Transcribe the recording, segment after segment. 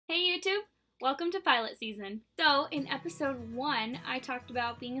Hey YouTube! Welcome to pilot season. So in episode 1, I talked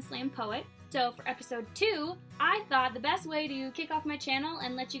about being a slam poet. So for episode 2, I thought the best way to kick off my channel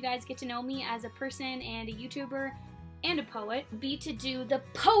and let you guys get to know me as a person and a YouTuber and a poet would be to do the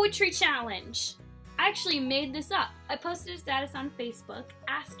poetry challenge. I actually made this up. I posted a status on Facebook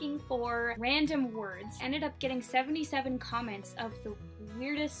asking for random words. Ended up getting 77 comments of the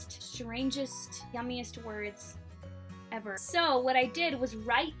weirdest, strangest, yummiest words ever. So what I did was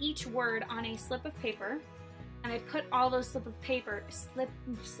write each word on a slip of paper, and I put all those slips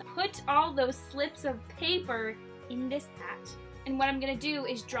of paper in this hat. And what I'm gonna do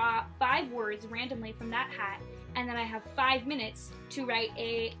is draw 5 words randomly from that hat, and then I have 5 minutes to write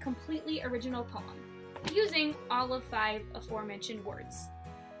a completely original poem using all of 5 aforementioned words.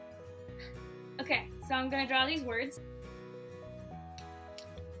 Okay, so I'm gonna draw these words.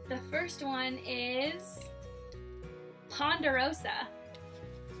 The first one is ponderosa.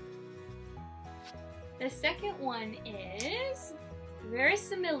 The second one is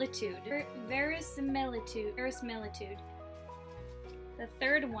verisimilitude. Verisimilitude. The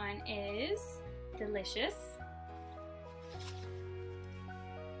third one is delicious.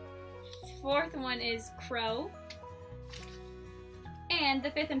 Fourth one is crow. And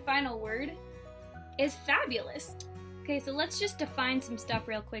the fifth and final word is fabulous. Okay, so let's just define some stuff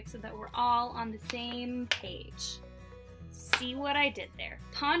real quick so that we're all on the same page. See what I did there.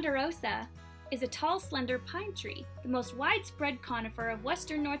 Ponderosa is a tall, slender pine tree, the most widespread conifer of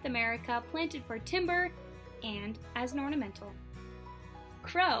western North America, planted for timber and as an ornamental.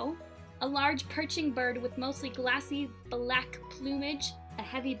 Crow, a large perching bird with mostly glassy black plumage, a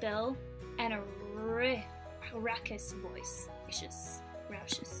heavy bill, and a raucous voice.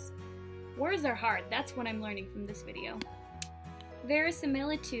 Raucous. Words are hard, that's what I'm learning from this video.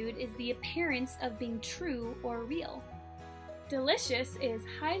 Verisimilitude is the appearance of being true or real. Delicious is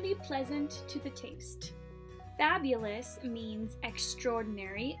highly pleasant to the taste. Fabulous means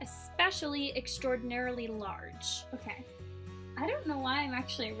extraordinary, especially extraordinarily large. Okay. I don't know why I'm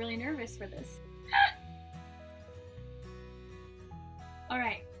actually really nervous for this.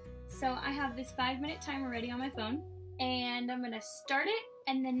 Alright, so I have this 5-minute timer ready on my phone, and I'm gonna start it,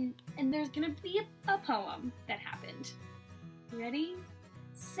 and there's gonna be a poem that happened. Ready,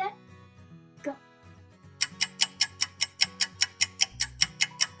 set, go.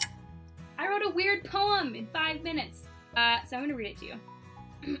 I wrote a weird poem in 5 minutes, so I'm gonna read it to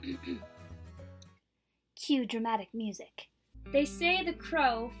you. Cue dramatic music. They say the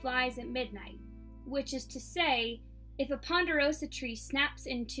crow flies at midnight, which is to say, if a ponderosa tree snaps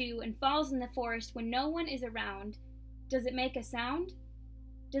in two and falls in the forest when no one is around, does it make a sound?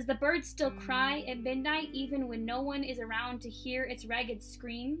 Does the bird still cry at midnight even when no one is around to hear its ragged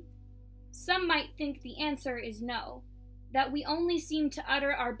scream? Some might think the answer is no, that we only seem to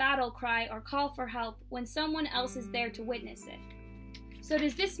utter our battle cry or call for help when someone else is there to witness it. So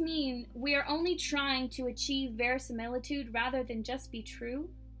does this mean we are only trying to achieve verisimilitude rather than just be true?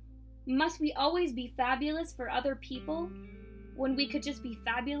 Must we always be fabulous for other people when we could just be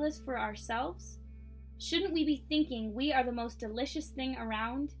fabulous for ourselves? Shouldn't we be thinking we are the most delicious thing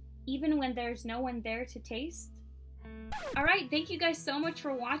around, even when there's no one there to taste? Alright, thank you guys so much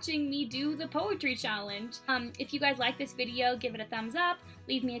for watching me do the poetry challenge. If you guys like this video, give it a thumbs up,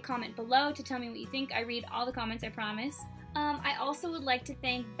 leave me a comment below to tell me what you think. I read all the comments, I promise. I also would like to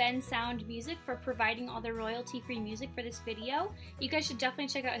thank Ben Sound Music for providing all the royalty-free music for this video. You guys should definitely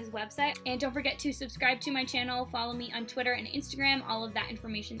check out his website. And don't forget to subscribe to my channel, follow me on Twitter and Instagram. All of that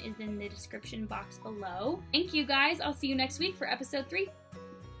information is in the description box below. Thank you guys. I'll see you next week for episode 3.